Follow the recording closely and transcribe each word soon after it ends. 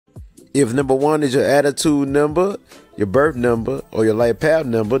If number 1 is your attitude number, your birth number, or your life path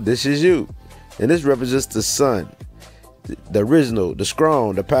number, this is you. And this represents the sun, the original, the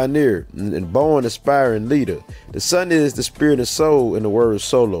strong, the pioneer, and born aspiring leader. The sun is the spirit and soul in the word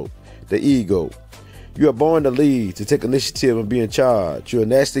solo, the ego. You are born to lead, to take initiative and be in charge. You are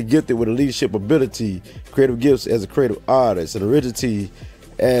naturally gifted with a leadership ability, creative gifts as a creative artist, and originality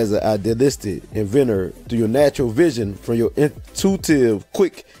as an idealistic inventor through your natural vision from your intuitive,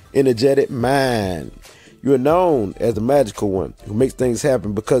 quick, energetic mind. You are known as the magical one who makes things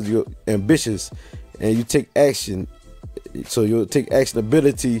happen because you're ambitious and you take action. So your take action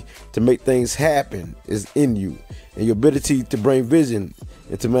ability to make things happen is in you, and your ability to bring vision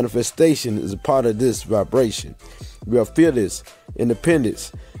into manifestation is a part of this vibration. You are fearless,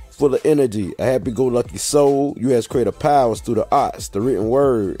 independent, full of energy, a happy-go-lucky soul. You have creative powers through the arts, the written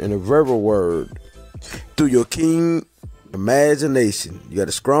word, and the verbal word. Through your keen imagination, you got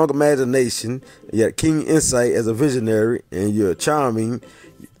a strong imagination. You got keen insight as a visionary, and you're charming.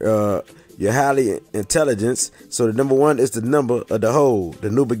 You're highly intelligent. So the number 1 is the number of the whole, the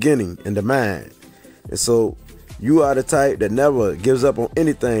new beginning in the mind. And so you are the type that never gives up on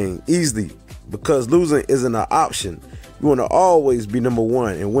anything easily, because losing isn't an option. You want to always be number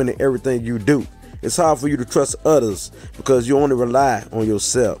 1 and winning everything you do. It's hard for you to trust others because you only rely on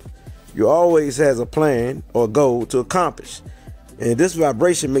yourself. You always has a plan or goal to accomplish. And this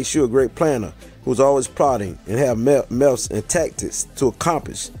vibration makes you a great planner who's always plotting and have melts and tactics to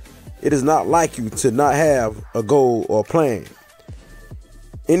accomplish. It is not like you to not have a goal or plan.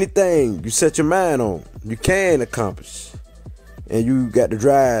 Anything you set your mind on, you can accomplish. And you got the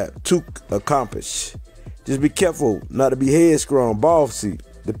drive to accomplish. Just be careful not to be headstrong, bossy,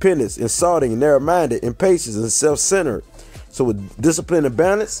 dependent, insulting, narrow-minded, impatient, and self-centered. So with discipline and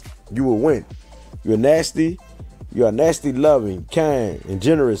balance, you will win. You are nasty loving, kind, and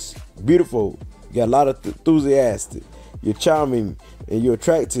generous, beautiful. You got a lot of enthusiastic. You're charming and you're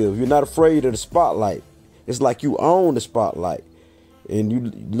attractive. You're not afraid of the spotlight. It's like you own the spotlight. And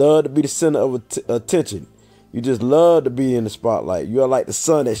you love to be the center of attention. You just love to be in the spotlight. You are like the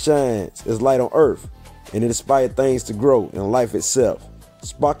sun that shines as light on earth, and it inspires things to grow in life itself,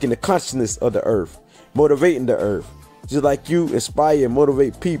 sparking the consciousness of the earth, motivating the earth, just like you inspire and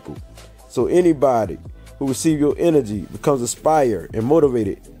motivate people. So anybody who receives your energy becomes inspired and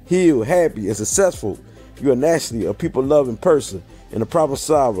motivated, healed, happy, and successful. You are naturally a people-loving person and a problem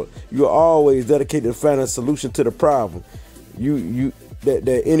solver. You are always dedicated to finding a solution to the problem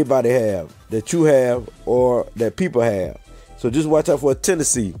that anybody have, that you have, or that people have. So just watch out for a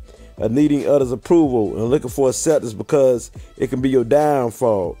tendency of needing others' approval and looking for acceptance, because it can be your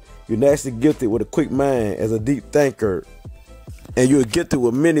downfall. You're naturally gifted with a quick mind as a deep thinker, and you're gifted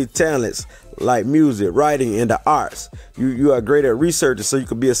with many talents like music, writing, and the arts. You are great at researching, so you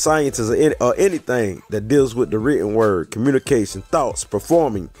can be a scientist or anything that deals with the written word, communication, thoughts,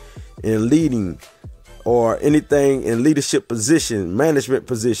 performing, and leading, or anything in leadership position, management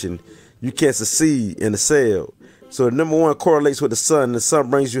position. You can succeed in the cell. So the number 1 correlates with the sun. The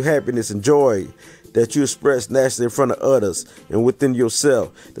sun brings you happiness and joy that you express naturally in front of others and within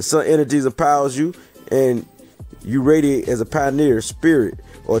yourself. The sun energies empowers you, and you radiate as a pioneer, spirit,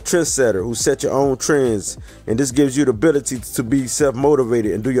 or a trendsetter who set your own trends. And this gives you the ability to be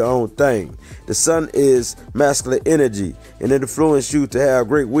self-motivated and do your own thing. The sun is masculine energy, and it influences you to have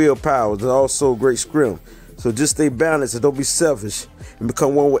great willpower and also great strength. So just stay balanced and don't be selfish, and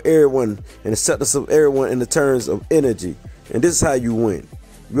become one with everyone and acceptance of everyone in the terms of energy. And this is how you win.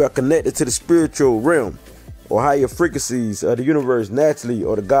 You are connected to the spiritual realm or higher frequencies of the universe naturally,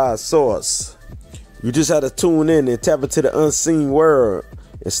 or the God source. You just have to tune in and tap into the unseen world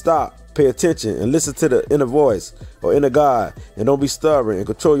and stop, pay attention, and listen to the inner voice or inner God. And don't be stubborn and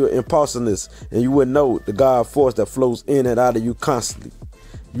control your impulsiveness, and you will know the God force that flows in and out of you constantly.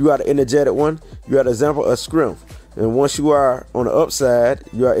 You are the energetic one. You are the example of strength. And once you are on the upside,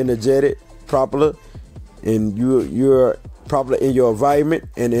 you are energetic, popular, and you're popular in your environment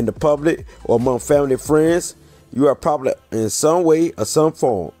and in the public or among family and friends. You are popular in some way or some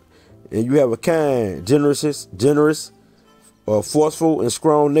form. And you have a kind, generous, or forceful and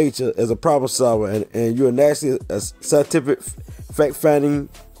strong nature as a problem solver. And you're naturally a scientific fact-finding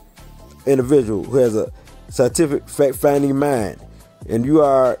individual who has a scientific fact-finding mind. And you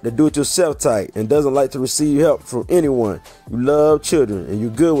are the do-it-yourself type and doesn't like to receive help from anyone. You love children and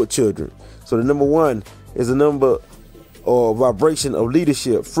you're good with children. So the number 1 is a number or vibration of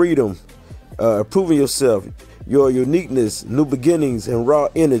leadership, freedom, improving yourself, your uniqueness, new beginnings, and raw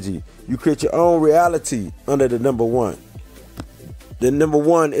energy. You create your own reality under the number 1. The number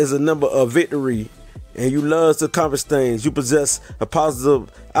 1 is a number of victory and you love to accomplish things. You possess a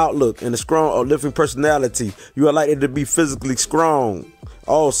positive outlook and a strong, uplifting personality. You are likely to be physically strong.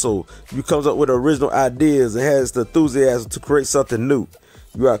 Also, you comes up with original ideas and has the enthusiasm to create something new.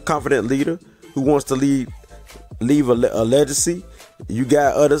 You are a confident leader who wants to leave a legacy. You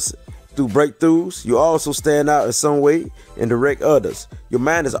guide others through breakthroughs. You also stand out in some way and direct others. Your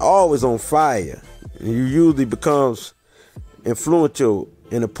mind is always on fire. And you usually becomes influential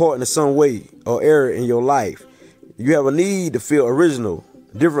and important in some way or area in your life. You have a need to feel original,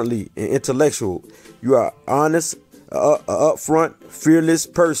 differently, and intellectual. You are honest, upfront, fearless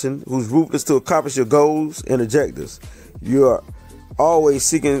person who's ruthless to accomplish your goals and objectives. You are always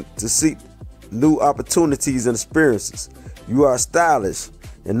seeking to seek new opportunities and experiences. You are stylish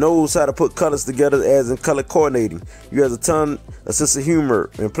and knows how to put colors together, as in color coordinating. You have a sense of humor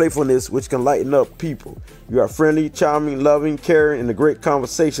and playfulness which can lighten up people. You are friendly, charming, loving, caring, and a great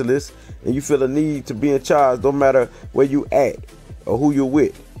conversationalist, and you feel a need to be in charge no matter where you at or who you're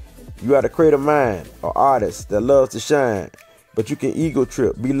with. You are the creative mind or artist that loves to shine, but you can ego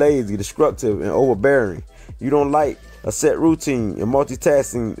trip, be lazy, destructive, and overbearing. You don't like a set routine, and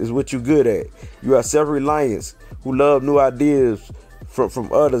multitasking is what you're good at. You are self-reliant who love new ideas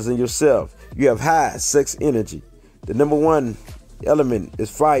from others and yourself. You have high sex energy. The number one element is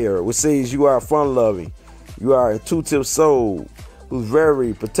fire, which says you are fun-loving. You are an intuitive soul who's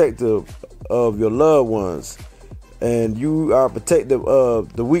very protective of your loved ones. And you are protective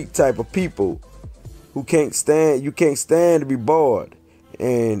of the weak type of people who can't stand to be bored,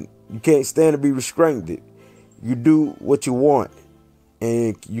 and you can't stand to be restrained. You do what you want,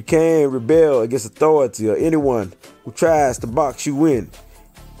 and you can rebel against authority or anyone who tries to box you in,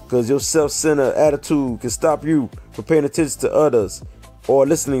 because your self-centered attitude can stop you from paying attention to others or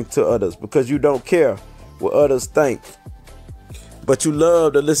listening to others, because you don't care what others think. But you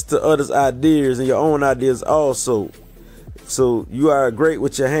love to listen to others' ideas and your own ideas also. So you are great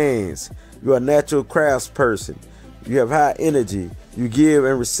with your hands. You are a natural craftsperson. You have high energy. You give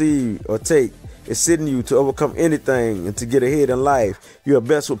and receive or take. It's in you to overcome anything and to get ahead in life. You are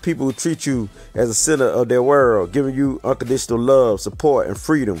best with people who treat you as a center of their world, giving you unconditional love, support, and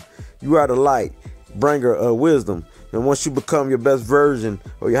freedom. You are the light bringer of wisdom. And once you become your best version,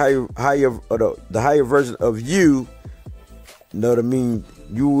 or your the higher version of you, know what I mean,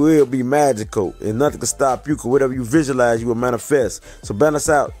 you will be magical, and nothing can stop you, because whatever you visualize, you will manifest. So balance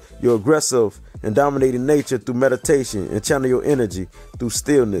out your aggressive and dominating nature through meditation, and channel your energy through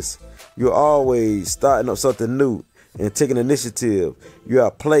stillness. You're always starting up something new and taking initiative. You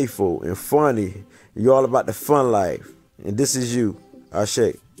are playful and funny. You're all about the fun life. And this is you,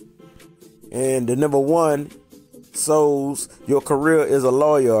 Ashe. And the number one souls, your career is a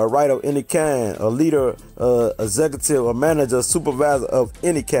lawyer, a writer of any kind, a leader, executive, a manager, a supervisor of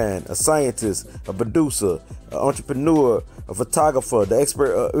any kind, a scientist, a producer, an entrepreneur, a photographer, the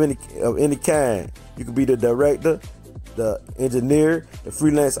expert of any kind. You could be the director, the engineer, the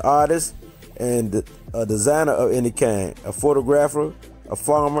freelance artist, and a designer of any kind, a photographer, a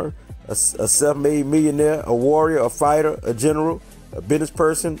farmer, a self-made millionaire, a warrior, a fighter, a general, a business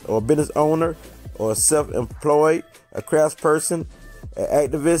person or a business owner, or a self-employed, a craftsperson, an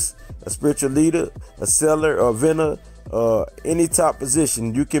activist, a spiritual leader, a seller or vendor, any top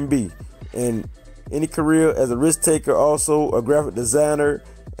position you can be in any career, as a risk taker, also a graphic designer,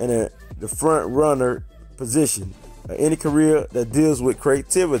 and the front runner position. Any career that deals with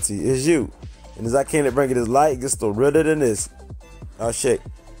creativity is you. And as I can't bring it as light, it gets still redder than this. I'll shake.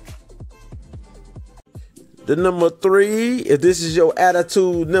 The number 3, if this is your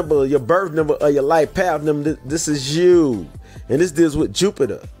attitude number, your birth number, or your life path number, this is you. And this deals with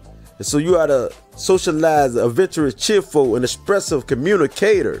Jupiter. And so you are the socializer, adventurous, cheerful, and expressive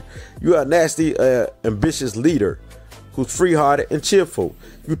communicator. You are a nasty, ambitious leader who's free-hearted and cheerful.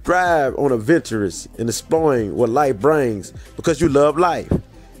 You thrive on adventurous and exploring what life brings because you love life.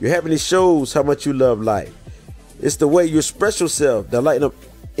 Your happiness shows how much you love life. It's the way you express yourself that lighten up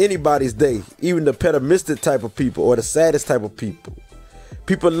anybody's day, even the pessimistic type of people or the saddest type of people.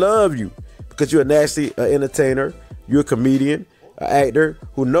 People love you because you're a nasty entertainer, you're a comedian, an actor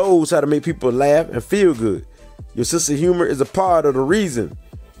who knows how to make people laugh and feel good. Your sense of humor is a part of the reason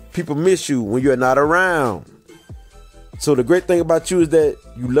people miss you when you're not around. So the great thing about you is that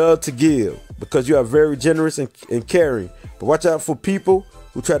you love to give because you are very generous and caring. But watch out for people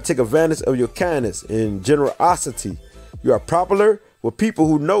who try to take advantage of your kindness and generosity. You are popular with people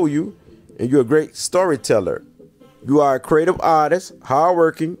who know you, and you're a great storyteller. You are a creative artist,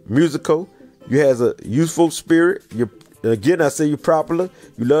 hardworking, musical. You have a youthful spirit. Again, I say you're popular.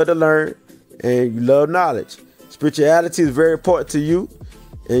 You love to learn, and you love knowledge. Spirituality is very important to you,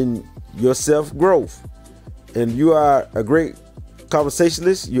 and your self-growth. And you are a great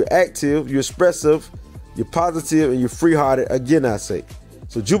conversationalist. You're active, you're expressive, you're positive, and you're free-hearted, again I say.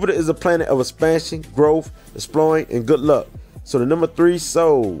 So Jupiter is a planet of expansion, growth, exploring, and good luck. So the number 3,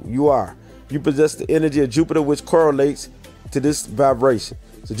 soul, you possess the energy of Jupiter, which correlates to this vibration.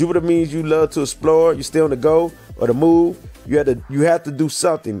 So Jupiter means you love to explore, you stay on the go or the move. You have to do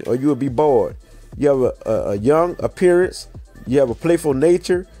something or you will be bored. You have a young appearance, you have a playful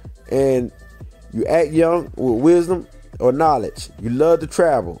nature, and you act young with wisdom or knowledge. You love to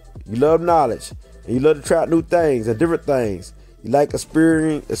travel, you love knowledge, and you love to try new things and different things. You like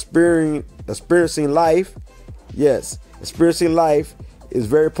experiencing life. Yes, experiencing life is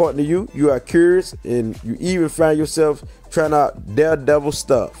very important to you. You are curious, and you even find yourself trying out daredevil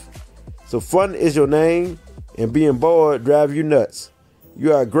stuff. So fun is your name, and being bored drives you nuts.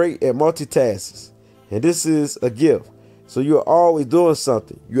 You are great at multitasks, and this is a gift. So you are always doing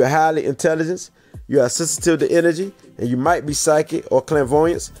something. You are highly intelligent. You are sensitive to energy, and you might be psychic or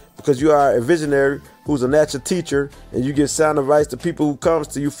clairvoyant because you are a visionary who's a natural teacher, and you give sound advice to people who comes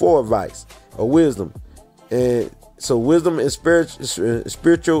to you for advice or wisdom. And so wisdom and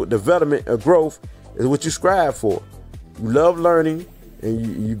spiritual development or growth is what you strive for. You love learning,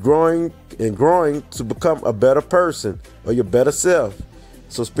 and you growing to become a better person or your better self.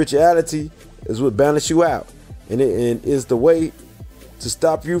 So spirituality is what balances you out, and it is the way to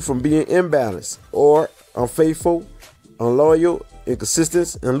stop you from being imbalanced or unfaithful, unloyal,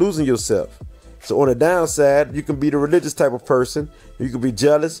 inconsistent, and losing yourself. So on the downside, you can be the religious type of person. You can be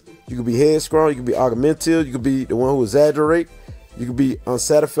jealous. You can be headstrong. You can be argumentative. You can be the one who exaggerate. You can be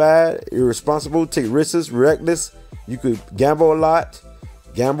unsatisfied, irresponsible, take risks, reckless. You could gamble a lot,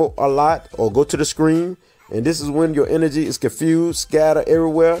 or go to the screen. And this is when your energy is confused, scattered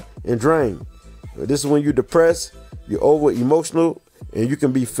everywhere, and drained. This is when you're depressed, you're over emotional, and you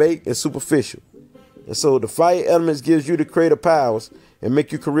can be fake and superficial. And so the fire elements gives you the creative powers and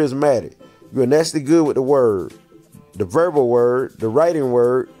make you charismatic. You are naturally good with the word, the verbal word, the writing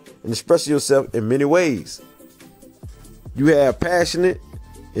word, and expressing yourself in many ways. You have passionate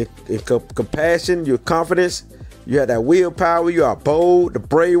and compassion, your confidence, you have that willpower, you are bold, the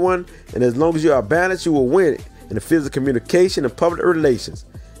brave one, and as long as you are balanced, you will win it in the fields of communication and public relations.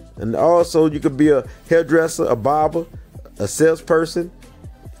 And also you could be a hairdresser, a barber, a salesperson,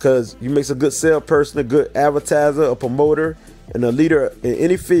 because you make a good salesperson, a good advertiser, a promoter, and a leader in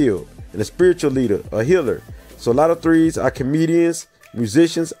any field, and a spiritual leader, a healer. So a lot of 3s are comedians,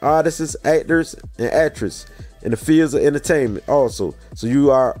 musicians, artists, actors, and actresses in the fields of entertainment also. So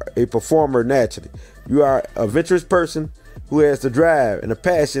you are a performer naturally. You are a adventurous person who has the drive and the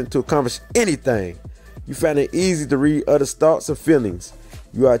passion to accomplish anything. You find it easy to read others' thoughts and feelings.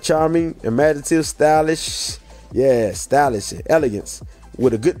 You are charming, imaginative, stylish, and elegance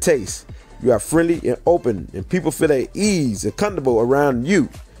with a good taste. You are friendly and open, and people feel at ease and comfortable around you.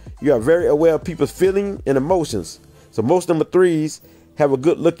 You are very aware of people's feelings and emotions. So most number 3s have a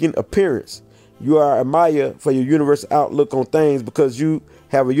good looking appearance. You are admired for your universal outlook on things because you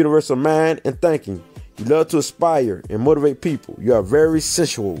have a universal mind and thinking. You love to inspire and motivate people. You are very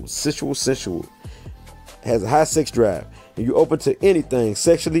sensual, has a high sex drive, and you're open to anything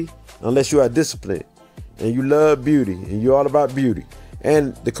sexually unless you are disciplined. And you love beauty, and you're all about beauty.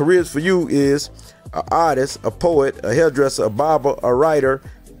 And the careers for you is an artist, a poet, a hairdresser, a barber, a writer,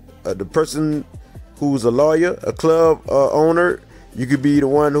 the person who's a lawyer, a club owner. You could be the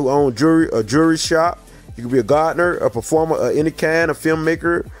one who owns a jewelry shop. You could be a gardener, a performer of any kind, a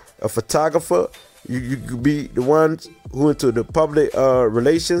filmmaker, a photographer. You could be the one who into the public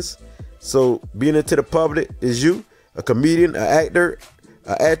relations. So being into the public is you, a comedian, an actor,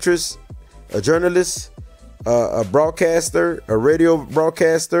 an actress, a journalist, a broadcaster, a radio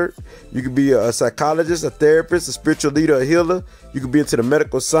broadcaster. You could be a psychologist, a therapist, a spiritual leader, a healer. You could be into the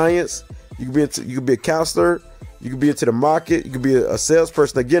medical science. You could be a counselor. You could be into the market. You could be a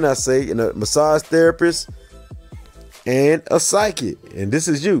salesperson, again I say, and a massage therapist, and a psychic. And this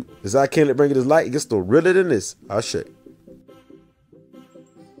is you. As I can't bring it as light, it gets still realer than this. I'll show you.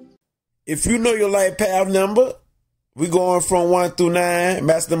 If you know your life path number, we going from 1 through 9,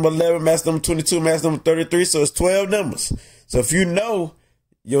 mass number 11, mass number 22, mass number 33, so it's 12 numbers. So if you know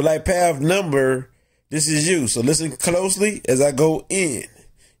your life path number, this is you. So listen closely as I go in.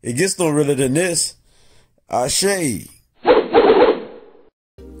 It gets no realer than this. I'll show you.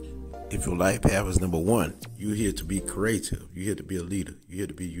 If your life path is number 1, you're here to be creative. You're here to be a leader. You're here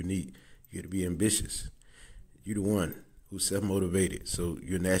to be unique. You're here to be ambitious. You're the one who's self-motivated. So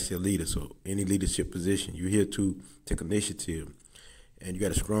you're naturally a leader. So any leadership position, you're here to take initiative. And you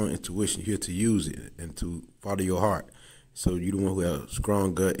got a strong intuition. You're here to use it and to follow your heart. So you the one who has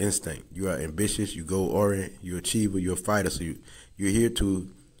strong gut instinct. You are ambitious, you goal oriented, you're achiever, you're a fighter. So you're here to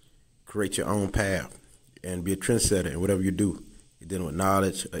create your own path and be a trendsetter in whatever you do. You're dealing with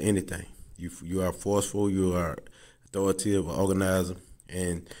knowledge or anything. You are forceful, you are authoritative or organizer,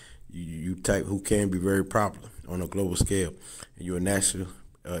 and you type who can be very popular on a global scale. And you're a national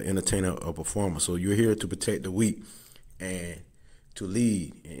entertainer or performer. So you're here to protect the weak and to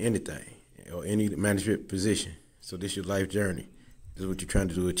lead in anything or any management position. So this is your life journey. This is what you're trying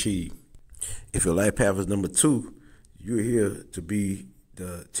to achieve. If your life path is number 2, you're here to be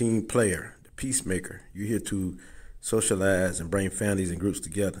the team player, the peacemaker. You're here to socialize and bring families and groups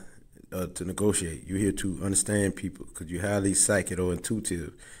together to negotiate. You're here to understand people because you're highly psychic or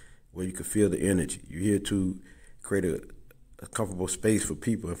intuitive, where you can feel the energy. You're here to create a comfortable space for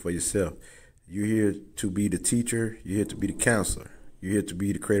people and for yourself. You're here to be the teacher. You're here to be the counselor. You're here to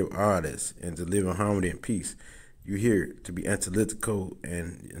be the creative artist and to live in harmony and peace. You're here to be analytical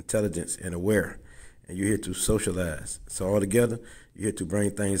and intelligent and aware. And you're here to socialize. So all together, you're here to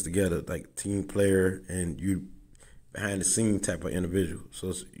bring things together like team player, and you behind the scene type of individual.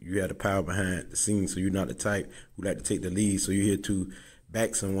 So you have the power behind the scenes. So you're not the type who like to take the lead. So you're here to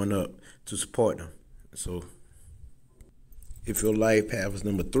back someone up, to support them. So if your life path is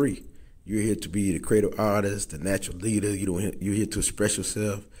number 3, you're here to be the creative artist, the natural leader. You're here to express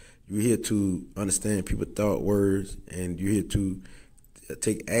yourself. You're here to understand people's thought, words, and you're here to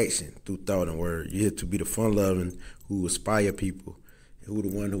take action through thought and word. You're here to be the fun-loving who inspire people, who the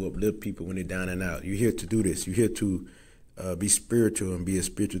one who uplift people when they're down and out. You're here to do this. You're here to be spiritual and be a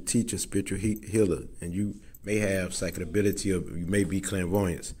spiritual teacher, spiritual healer, and you may have psychic ability or you may be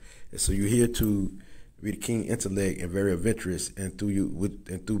clairvoyance. And so you're here to be the keen intellect and very adventurous, and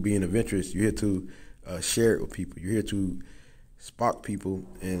through being adventurous, you're here to share it with people. You're here to spark people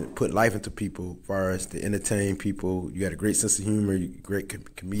and put life into people as far as to entertain people. You got a great sense of humor, you're a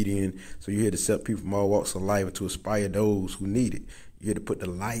great comedian. So you're here to set people from all walks of life and to inspire those who need it. You're here to put the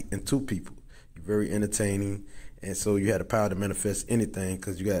light into people. You're very entertaining, and so you have the power to manifest anything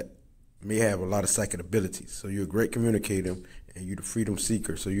because may have a lot of psychic abilities. So you're a great communicator, and you're the freedom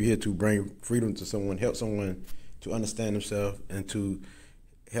seeker. So you're here to bring freedom to someone, help someone to understand themselves, and to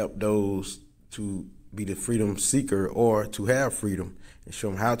help those to be the freedom seeker or to have freedom and show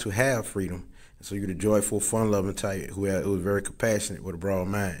them how to have freedom. And so you're the joyful, fun-loving type who was very compassionate with a broad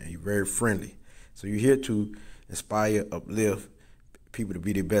mind. You're very friendly. So you're here to inspire, uplift people to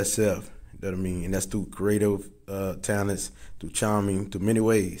be their best self. You know what I mean? And that's through creative talents, through charming, through many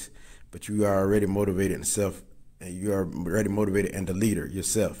ways. But you are already motivated in self, and you are already motivated and the leader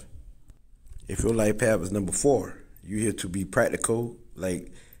yourself. If your life path is number 4, you're here to be practical,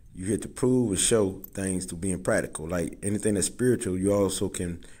 like you're here to prove and show things to being practical. Like anything that's spiritual, you also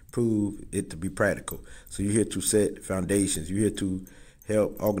can prove it to be practical. So you're here to set foundations. You're here to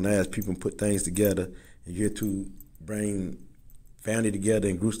help organize people and put things together. And you're here to bring family together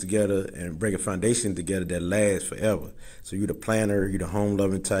and groups together and bring a foundation together that lasts forever. So you're the planner, you're the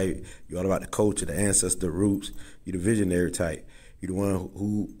home-loving type. You're all about the culture, the ancestors, the roots. You're the visionary type. You're the one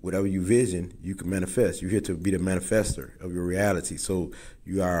who, whatever you vision, you can manifest. You're here to be the manifester of your reality. So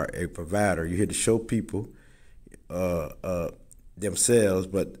you are a provider. You're here to show people themselves,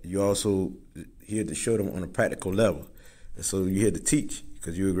 but you're also here to show them on a practical level. And so you're here to teach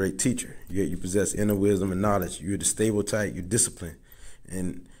because you're a great teacher. You possess inner wisdom and knowledge. You're the stable type. You're disciplined,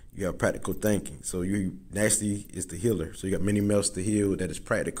 and you have practical thinking. So you naturally is the healer. So you got many melts to heal that is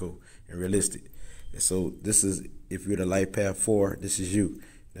practical and realistic. And so this is, if you're the life path 4, this is you. You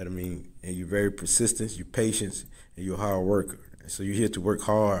know what I mean? And you're very persistent, you're patient, and you're a hard worker. And so you're here to work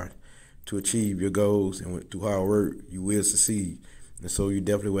hard to achieve your goals, and through hard work, you will succeed. And so you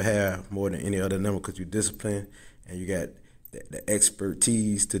definitely will have more than any other number because you're disciplined and you got the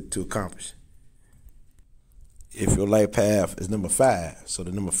expertise to accomplish. If your life path is number 5, so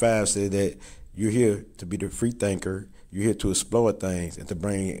the number 5 says that you're here to be the free thinker. You're here to explore things and to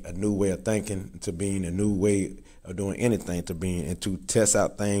bring a new way of thinking to being, a new way of doing anything to being, and to test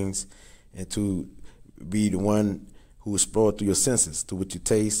out things and to be the one who explore through your senses, through what you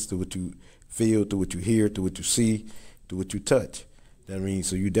taste, through what you feel, through what you hear, through what you see, through what you touch. That means,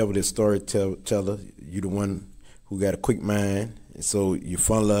 so you definitely a storyteller. You're the one who got a quick mind, and so you're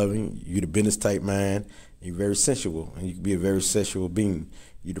fun-loving. You're the business type mind. You're very sensual, and you can be a very sexual being.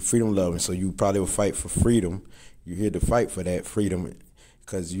 You're the freedom-loving, so you probably will fight for freedom. You're here to fight for that freedom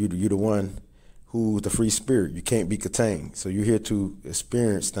because you're the one who's the free spirit. You can't be contained. So you're here to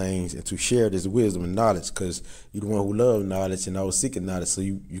experience things and to share this wisdom and knowledge because you're the one who loves knowledge and always seeking knowledge. So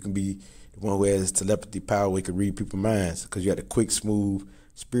you can be the one who has telepathy power where you can read people's minds because you got a quick, smooth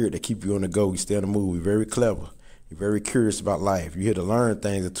spirit that keep you on the go. You stay on the move. You're very clever. You're very curious about life. You're here to learn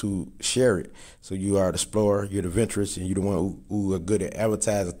things and to share it. So you are the explorer, you're the adventurous, and you're the one who are good at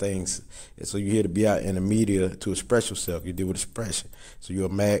advertising things. And so you're here to be out in the media to express yourself. You deal with expression. So you're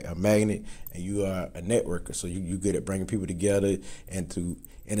a magnet, and you are a networker. So you're good at bringing people together and to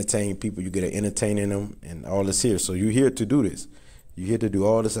entertain people. You're good at entertaining them and all this here. So you're here to do this. You're here to do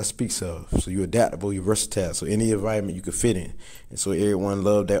all this I speaks of. So you're adaptable, you're versatile. So any environment you can fit in. And so everyone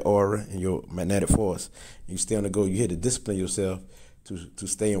love that aura and your magnetic force. And you stay on the go. You're here to discipline yourself to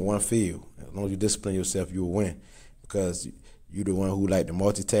stay in one field. As long as you discipline yourself, you will win. Because you're the one who like to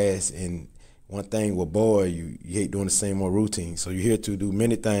multitask, and one thing will bore you. You hate doing the same old routine. So you're here to do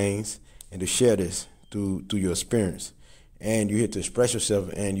many things and to share this through your experience. And you're here to express yourself,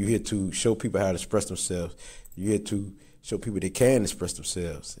 and you're here to show people how to express themselves. You're here to show people they can express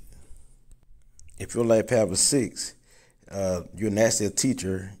themselves. If your life path is 6, you're naturally a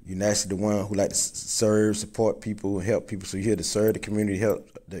teacher. You're naturally the one who like to serve, support people, and help people. So you're here to serve the community, help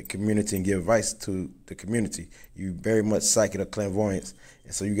the community, and give advice to the community. You very much psychic or clairvoyance.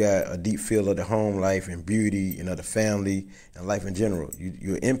 And so you got a deep feel of the home life and beauty and of the family and life in general.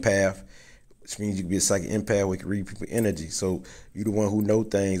 You're an empath, which means you can be a psychic empath where you can read people's energy. So you're the one who know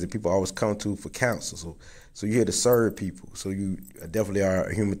things that people always come to for counsel. So you're here to serve people. So you definitely are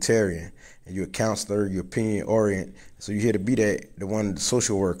a humanitarian, and you're a counselor, you're opinion oriented. So you're here to be the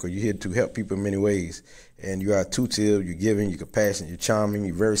social worker. You're here to help people in many ways. And you are intuitive, you're giving, you're compassionate, you're charming,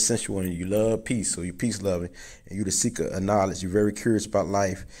 you're very sensual, and you love peace. So you're peace loving, and you're the seeker of knowledge. You're very curious about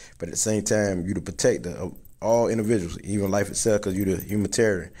life, but at the same time, you're the protector of all individuals, even life itself, because you're the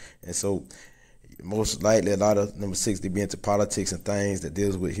humanitarian. And so most likely a lot of number 6, they be into politics and things that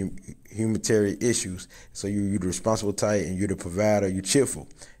deals with humanitarian issues. So you're the responsible type, and you're the provider. You're cheerful,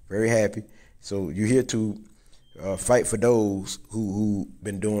 very happy. So you're here to fight for those who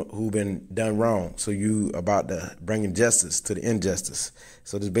been done wrong. So you about to bringing justice to the injustice.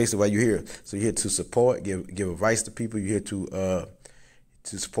 So that's basically why you're here. So you're here to support, give advice to people. You're here to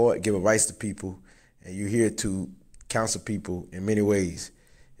support, give advice to people, and you're here to counsel people in many ways.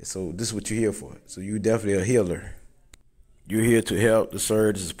 So this is what you're here for. So you're definitely a healer. You're here to help, to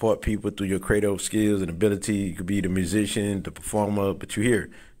serve, to support people through your creative skills and ability. You could be the musician, the performer, but you're here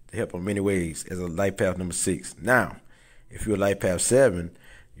to help in many ways as a life path number 6. Now, if you're a life path 7,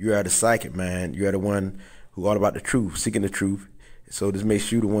 you are the psychic mind. You are the one who all about the truth, seeking the truth. So this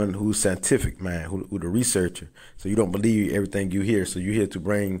makes you the one who's scientific mind, who the researcher. So you don't believe everything you hear. So you're here to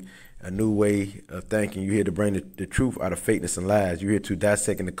bring a new way of thinking. You're here to bring the truth out of fakeness and lies. You're here to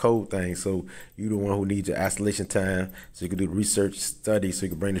dissect and decode things. So you're the one who needs your isolation time so you can do the research, study, so you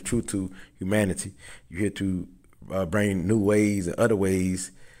can bring the truth to humanity. You're here to bring new ways and other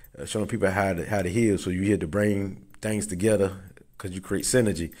ways, showing people how to heal. So you're here to bring things together because you create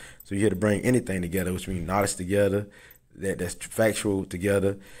synergy. So you're here to bring anything together, which means knowledge together, that's factual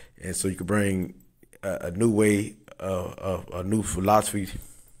together. And so you can bring a new way, a new philosophy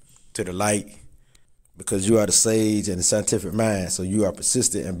to the light, because you are the sage and the scientific mind. So you are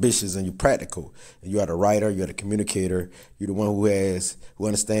persistent, ambitious, and you're practical. And you are the writer, you're the communicator, you're the one who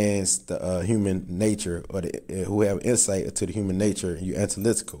understands the human nature, or who have insight into the human nature, and you're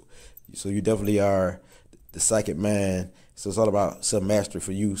analytical. So you definitely are the psychic mind. So it's all about self-mastery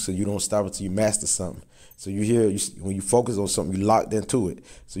for you, so you don't stop until you master something. So you're here, when you focus on something, you're locked into it.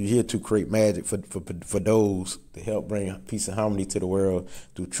 So you're here to create magic for those to help bring peace and harmony to the world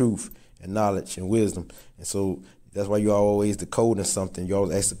through truth and knowledge and wisdom. And so that's why you're always decoding something. You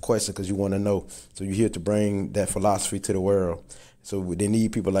always ask the question because you want to know. So you're here to bring that philosophy to the world. So they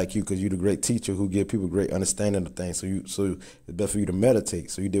need people like you, because you're the great teacher who give people great understanding of things. So it's best for you to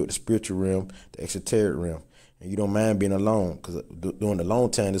meditate. So you deal with the spiritual realm, the exoteric realm. And you don't mind being alone, because during the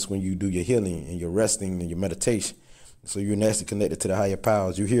long time is when you do your healing and your resting and your meditation. So you're naturally connected to the higher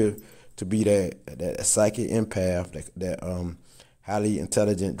powers. You're here to be that psychic empath, that highly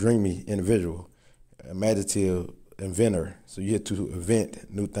intelligent, dreamy individual, imaginative inventor. So you're here to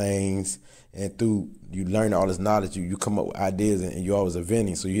invent new things, and through you learn all this knowledge, you come up with ideas, and you're always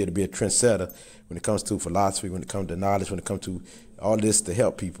inventing. So you're here to be a trendsetter when it comes to philosophy, when it comes to knowledge, when it comes to all this to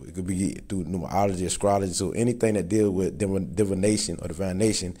help people. It could be through numerology, astrology, so anything that deals with divination or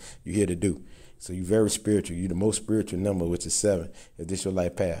divination, you're here to do. So you're very spiritual. You're the most spiritual number, which is 7, if this is your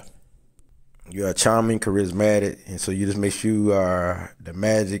life path. You are charming, charismatic, and so you just make sure you are the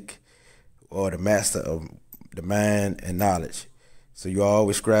magic or the master of the mind and knowledge. So you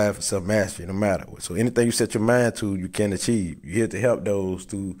always strive for self-mastery no matter what. So anything you set your mind to, you can achieve. You're here to help those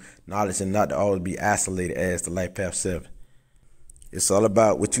through knowledge and not to always be isolated as the life path 7. It's all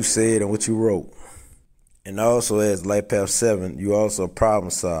about what you said and what you wrote. And also as life path 7, you also a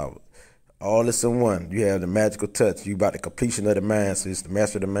problem solver. All this in one. You have the magical touch. You about the completion of the mind. So it's the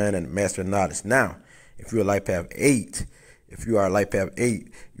master of the mind and the master of knowledge. Now, if you're a life path 8, if you are a life path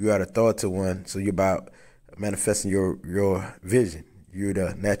 8, you are the authoritative one. So you're about manifesting your vision. You're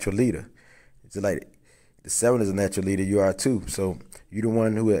the natural leader. It's like the 7 is a natural leader. You are too. So you're the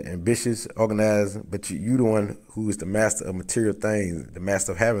one who is ambitious, organized, but you're the one who is the master of material things, the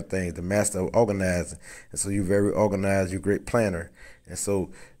master of having things, the master of organizing. And so you're very organized. You're a great planner. And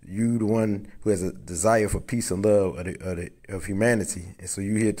so you the one who has a desire for peace and love of humanity. And so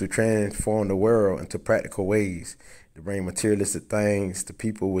you're here to transform the world into practical ways, to bring materialistic things to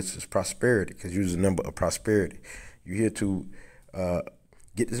people, which is prosperity, because you're the number of prosperity. You're here to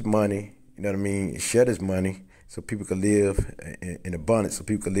get this money, you know what I mean, share this money so people can live in abundance, so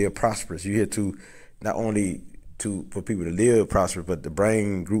people can live prosperous. You're here to not only for people to live prosperous, but to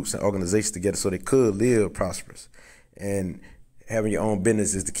bring groups and organizations together so they could live prosperous. And having your own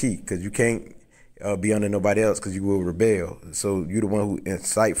business is the key, because you can't be under nobody else, because you will rebel. So you're the one who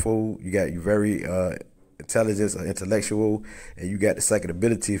insightful. You very intelligent, intellectual, and you got the psychic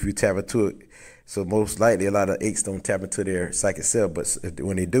ability if you tap into it. So most likely a lot of 8s don't tap into their psychic self, but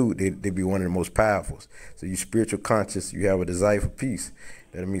when they do, they be one of the most powerful. So you're spiritual conscious. You have a desire for peace.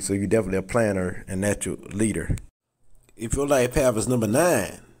 You know what I mean? So you're definitely a planner and natural leader. If your life path is number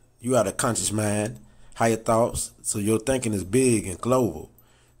 9, you are the conscious mind, higher thoughts. So your thinking is big and global.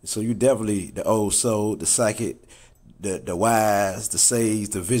 So you definitely the old soul, the psychic, the wise, the sage,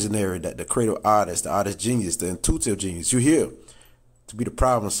 the visionary, the creative artist, the artist genius, the intuitive genius. You're here to be the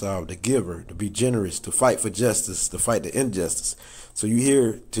problem solver, the giver, to be generous, to fight for justice, to fight the injustice. So you're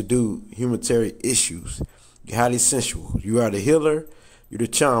here to do humanitarian issues. You're highly sensual. You are the healer, you're the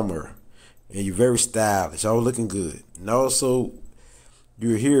charmer, and you're very stylish, all looking good. And also,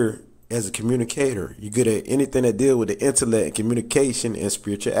 you're here as a communicator. You're good at anything that deals with the intellect and communication and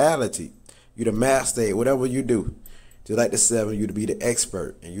spirituality. You're the master at whatever you do. Just like the 7, you to be the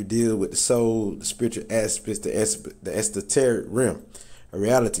expert, and you deal with the soul, the spiritual aspects, the esoteric realm of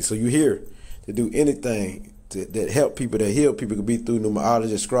reality. So you're here to do anything that help people, that heal people. It could be through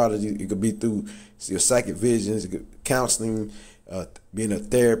numerology, astrology. It could be through your psychic visions, counseling, being a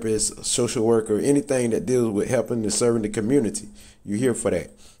therapist, a social worker, anything that deals with helping and serving the community. You're here for that.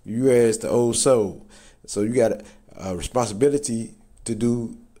 You as the old soul. So you got a responsibility to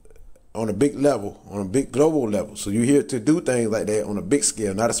do on a big level, on a big global level. So you're here to do things like that on a big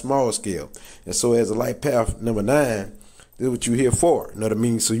scale, not a small scale. And so as a life path number 9, this is what you're here for. You know what I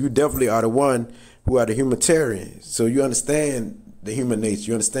mean? So you definitely are the one who are the humanitarian. So you understand the human nature.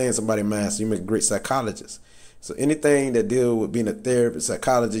 You understand somebody's mind. So you make a great psychologist. So anything that deals with being a therapist,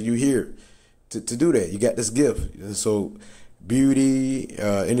 psychologist, you're here to do that. You got this gift. And so beauty,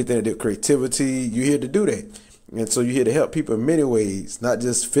 anything that deals with creativity, you're here to do that. And so you're here to help people in many ways, not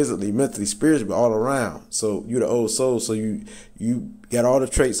just physically, mentally, spiritually, but all around. So you're the old soul. So you got all the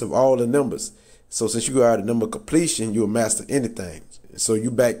traits of all the numbers. So since you are the number of completion, you'll master anything. So you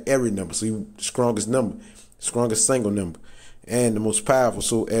back every number. So you the strongest number, strongest single number, and the most powerful.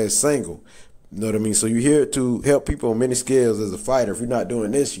 So as single, you know what I mean? So you're here to help people on many scales as a fighter. If you're not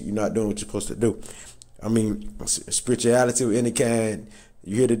doing this, you're not doing what you're supposed to do. I mean, spirituality of any kind,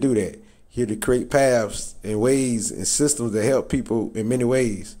 you're here to do that. Here to create paths and ways and systems that help people in many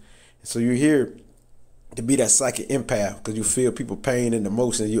ways. So you're here to be that psychic empath, because you feel people pain and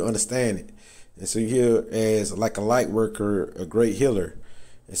emotion, you understand it. And so you're here as like a light worker, a great healer.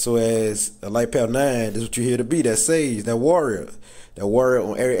 And so as a life path 9, this is what you're here to be, that sage, that warrior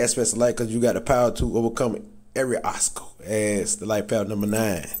on every aspect of life, because you got the power to overcome every obstacle as the life path number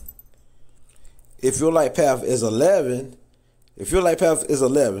 9. If your life path is 11,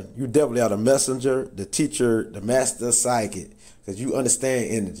 you definitely are the messenger, the teacher, the master psychic, because you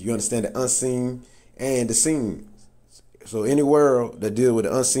understand energy. You understand the unseen and the seen. So any world that deals with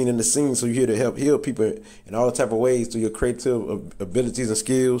the unseen and the seen, so you're here to help heal people in all type of ways through your creative abilities and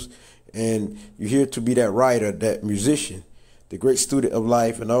skills. And you're here to be that writer, that musician, the great student of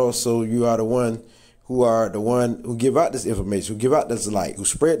life. And also you are the one who give out this information, who give out this light, who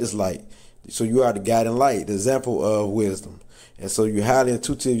spread this light. So you are the guiding light, the example of wisdom. And so you're highly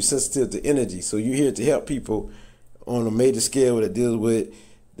intuitive, you're sensitive to energy. So you're here to help people on a major scale that deals with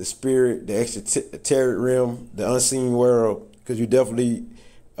the spirit, the extraterrestrial realm, the unseen world, because you're definitely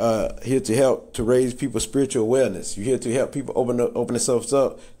here to help to raise people's spiritual awareness. You're here to help people open themselves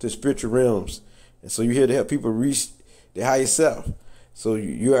up to spiritual realms. And so you're here to help people reach their higher self. So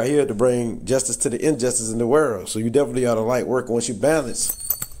you are here to bring justice to the injustice in the world. So you definitely are the light worker once you balance.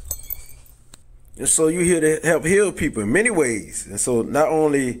 And so you're here to help heal people in many ways. And so not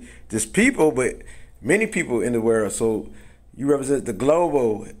only just people, but many people in the world. So You represent the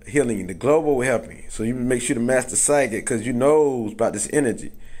global healing, the global helping. So you make sure to master psychic because you know about this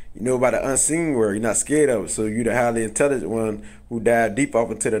energy. You know about the unseen world. You're not scared of it. So you're the highly intelligent one who dive deep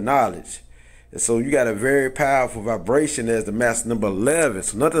off into the knowledge. And so you got a very powerful vibration as the master number 11.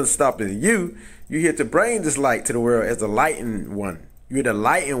 So nothing's stopping you. You're here to bring this light to the world as the lightened one. You're the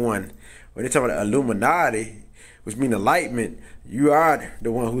lightened one. When they talk about Illuminati, which means enlightenment, you are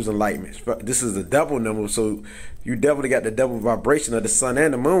the one who's enlightenment. This is a double number, so you definitely got the double vibration of the sun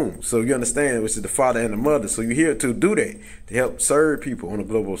and the moon. So you understand, which is the father and the mother. So you're here to do that, to help serve people on a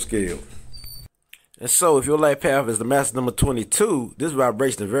global scale. And so if your life path is the master number 22, this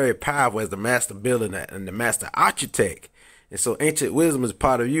vibration is very powerful as the master builder and the master architect. And so ancient wisdom is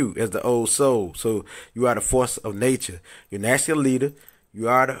part of you as the old soul. So you are the force of nature. You're a national leader. You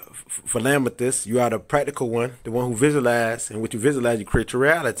are the philanthropist. You are the practical one, the one who visualizes. And what you visualize, you create your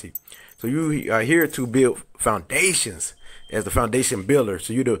reality. So you are here to build foundations as the foundation builder.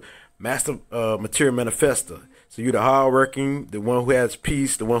 So you're the master material manifester. So you're the hardworking, the one who has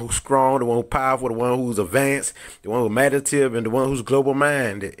peace, the one who's strong, the one who's powerful, the one who's advanced, the one who's meditative, and the one who's global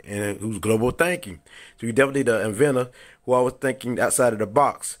minded and who's global thinking. So you're definitely the inventor who always thinking outside of the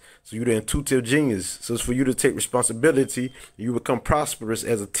box. So you're the intuitive genius. So it's for you to take responsibility. You become prosperous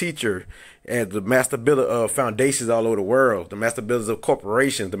as a teacher, as the master builder of foundations all over the world, the master builders of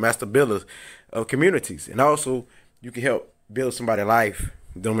corporations, the master builders of communities. And also you can help build somebody's life,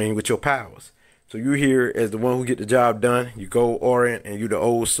 with your powers. So you're here as the one who get the job done. You go orient and you're the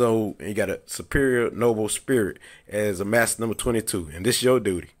old soul and you got a superior noble spirit as a master number 22. And this is your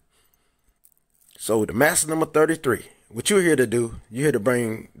duty. So the master number 33, what you're here to do, you're here to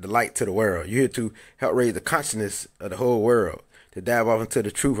bring the light to the world. You're here to help raise the consciousness of the whole world, to dive off into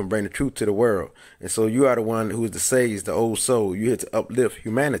the truth and bring the truth to the world. And so you are the one who is the sage, the old soul. You're here to uplift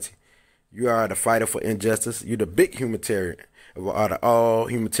humanity. You are the fighter for injustice. You're the big humanitarian. Out of all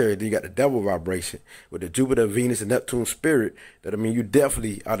humanitarian, you got the double vibration with the Jupiter, Venus, and Neptune spirit. That you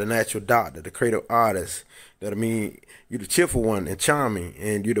definitely are the natural doctor, the creative artist. That you're the cheerful one and charming,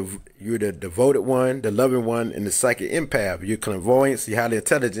 and you're the devoted one, the loving one, and the psychic empath. You're clairvoyant, you're highly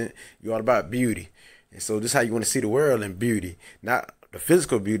intelligent. You're all about beauty, and so this is how you want to see the world in beauty, not the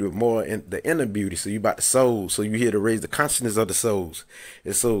physical beauty, but more in the inner beauty. So you about the soul. So you're here to raise the consciousness of the souls.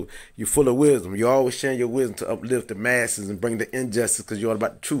 And so you're full of wisdom. You're always sharing your wisdom to uplift the masses and bring the injustice because you're all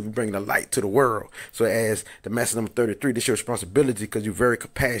about the truth. You bring the light to the world. So as the master number 33, this is your responsibility because you're very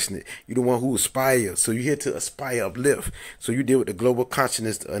compassionate. You're the one who aspires. So you're here to aspire, uplift. So you deal with the global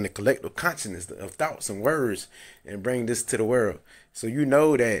consciousness and the collective consciousness of thoughts and words and bring this to the world. So you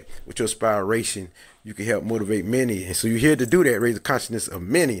know that with your inspiration, you can help motivate many. And so you're here to do that, raise the consciousness of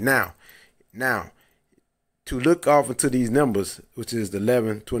many. Now, to look off into these numbers, which is the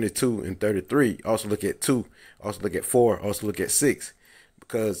 11, 22, and 33, also look at 2, also look at 4, also look at 6.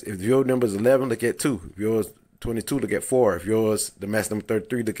 Because if your number is 11, look at 2. If yours 22, look at 4. If yours, the master number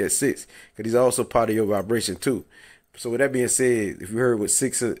 33, look at 6. Because these are also part of your vibration too. So with that being said, if you heard what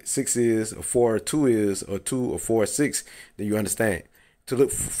 6 is, or 4 or 2 is, or 2 or 4 or 6, then you understand. To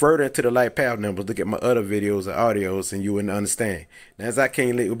look further into the light path numbers, look at my other videos or audios, and you wouldn't understand. Now, as I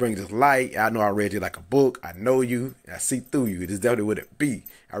can't let you bring this light, I know I read you like a book. I know you. I see through you. This is definitely what it be.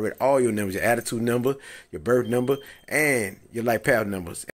 I read all your numbers, your attitude number, your birth number, and your light path numbers.